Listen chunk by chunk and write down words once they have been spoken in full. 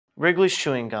Wrigley's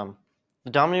chewing gum.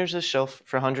 The dominators of the shelf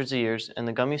for hundreds of years, and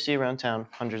the gum you see around town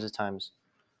hundreds of times.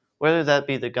 Whether that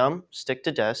be the gum stick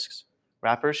to desks,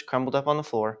 wrappers crumbled up on the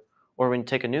floor, or when you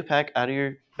take a new pack out of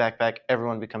your backpack,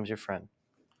 everyone becomes your friend.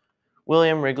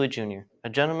 William Wrigley Jr.,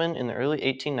 a gentleman in the early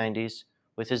 1890s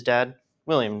with his dad,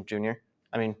 William Jr.,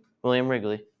 William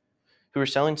Wrigley, who were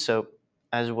selling soap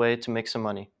as a way to make some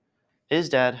money. His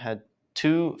dad had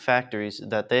two factories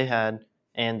that they had,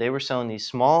 and they were selling these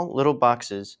small little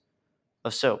boxes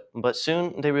of soap, but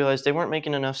soon they realized they weren't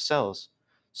making enough sales.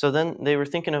 So then they were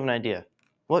thinking of an idea.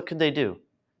 What could they do?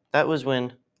 That was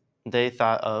when they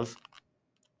thought of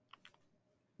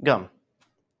gum.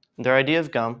 Their idea of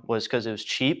gum was because it was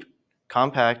cheap,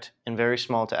 compact, and very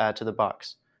small to add to the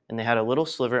box. And they had a little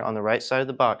sliver on the right side of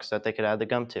the box that they could add the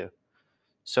gum to.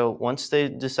 So once they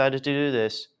decided to do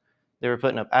this, they were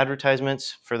putting up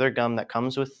advertisements for their gum that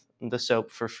comes with the soap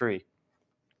for free.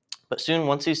 But soon,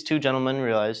 once these two gentlemen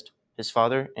realized, his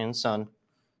father and son,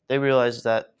 they realized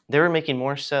that they were making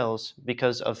more sales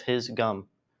because of his gum.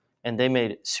 And they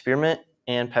made spearmint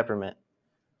and peppermint.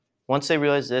 Once they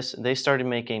realized this, they started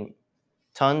making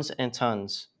tons and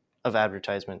tons of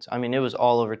advertisements. It was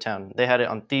all over town. They had it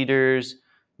on theaters,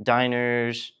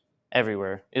 diners,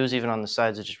 everywhere. It was even on the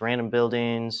sides of just random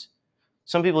buildings.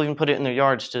 Some people even put it in their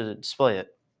yards to display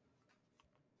it.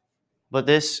 But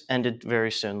this ended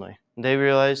very soonly. They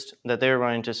realized that they were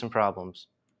running into some problems.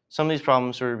 Some of these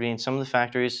problems were being some of the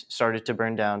factories started to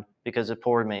burn down because of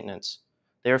poor maintenance.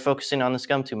 They were focusing on this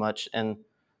gum too much, and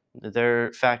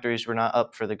their factories were not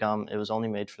up for the gum. It was only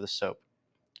made for the soap.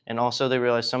 And also they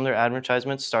realized some of their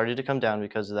advertisements started to come down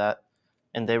because of that,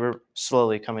 and they were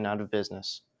slowly coming out of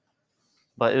business.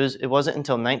 But it wasn't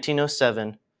until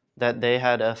 1907 that they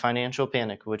had a financial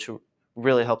panic, which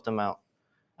really helped them out.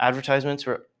 Advertisements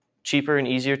were cheaper and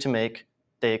easier to make.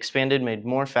 They expanded, made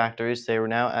more factories. They were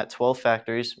now at 12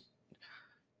 factories,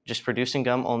 just producing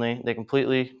gum only. They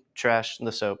completely trashed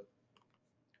the soap.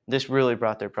 This really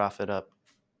brought their profit up.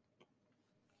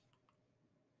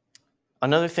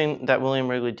 Another thing that William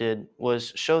Wrigley did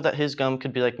was show that his gum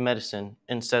could be like medicine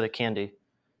instead of candy.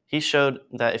 He showed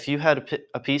that if you had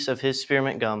a piece of his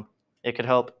spearmint gum, it could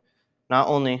help not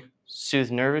only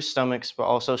soothe nervous stomachs, but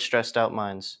also stressed out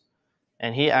minds.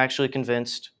 And he actually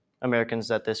convinced Americans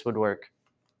that this would work.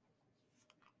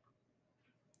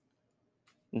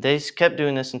 They kept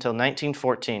doing this until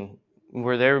 1914,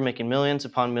 where they were making millions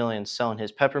upon millions selling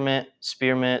his peppermint,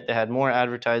 spearmint. They had more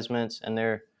advertisements, and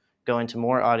they're going to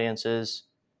more audiences,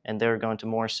 and they were going to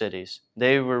more cities.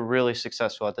 They were really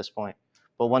successful at this point.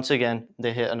 But once again,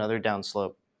 they hit another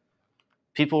downslope.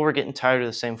 People were getting tired of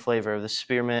the same flavor of the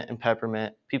spearmint and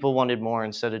peppermint. People wanted more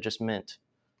instead of just mint.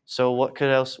 So what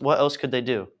else could they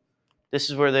do? This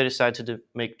is where they decided to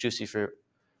make juicy fruit,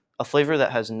 a flavor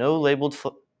that has no labeled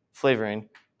flavoring,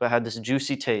 but had this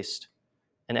juicy taste.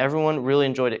 And everyone really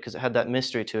enjoyed it because it had that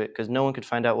mystery to it, because no one could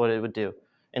find out what it would do.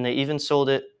 And they even sold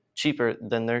it cheaper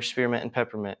than their spearmint and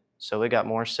peppermint, so it got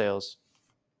more sales.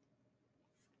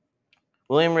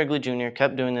 William Wrigley Jr.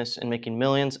 kept doing this and making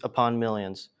millions upon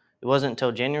millions. It wasn't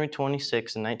until January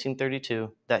 26,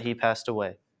 1932, that he passed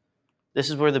away. This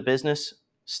is where the business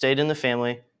stayed in the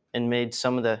family and made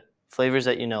some of the flavors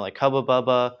that you know, like Hubba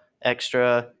Bubba,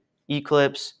 Extra,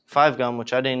 Eclipse, Five Gum,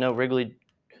 which I didn't know Wrigley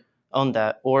owned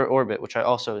that, or Orbit, which I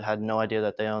also had no idea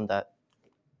that they owned that.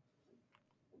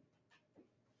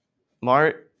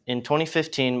 In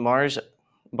 2015, Mars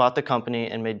bought the company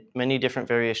and made many different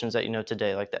variations that you know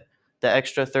today, like the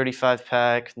Extra 35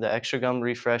 pack, the Extra Gum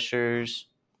Refreshers,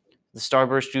 the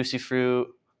Starburst Juicy Fruit,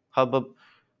 Hubba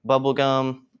Bubble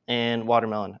Gum, and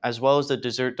Watermelon, as well as the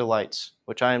Dessert Delights,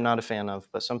 which I am not a fan of,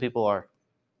 but some people are.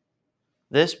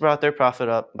 This brought their profit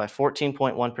up by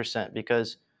 14.1%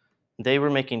 because they were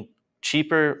making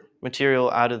cheaper material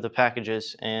out of the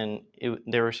packages, and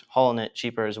they were hauling it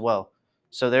cheaper as well.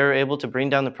 So they were able to bring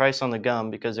down the price on the gum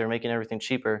because they were making everything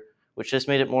cheaper, which just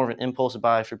made it more of an impulse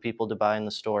buy for people to buy in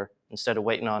the store instead of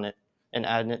waiting on it and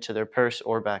adding it to their purse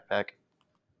or backpack.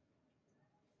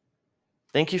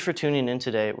 Thank you for tuning in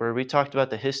today, where we talked about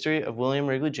the history of William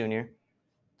Wrigley Jr.,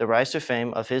 the rise to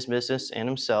fame of his business and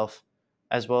himself,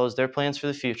 as well as their plans for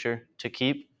the future to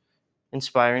keep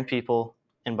inspiring people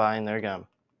and buying their gum.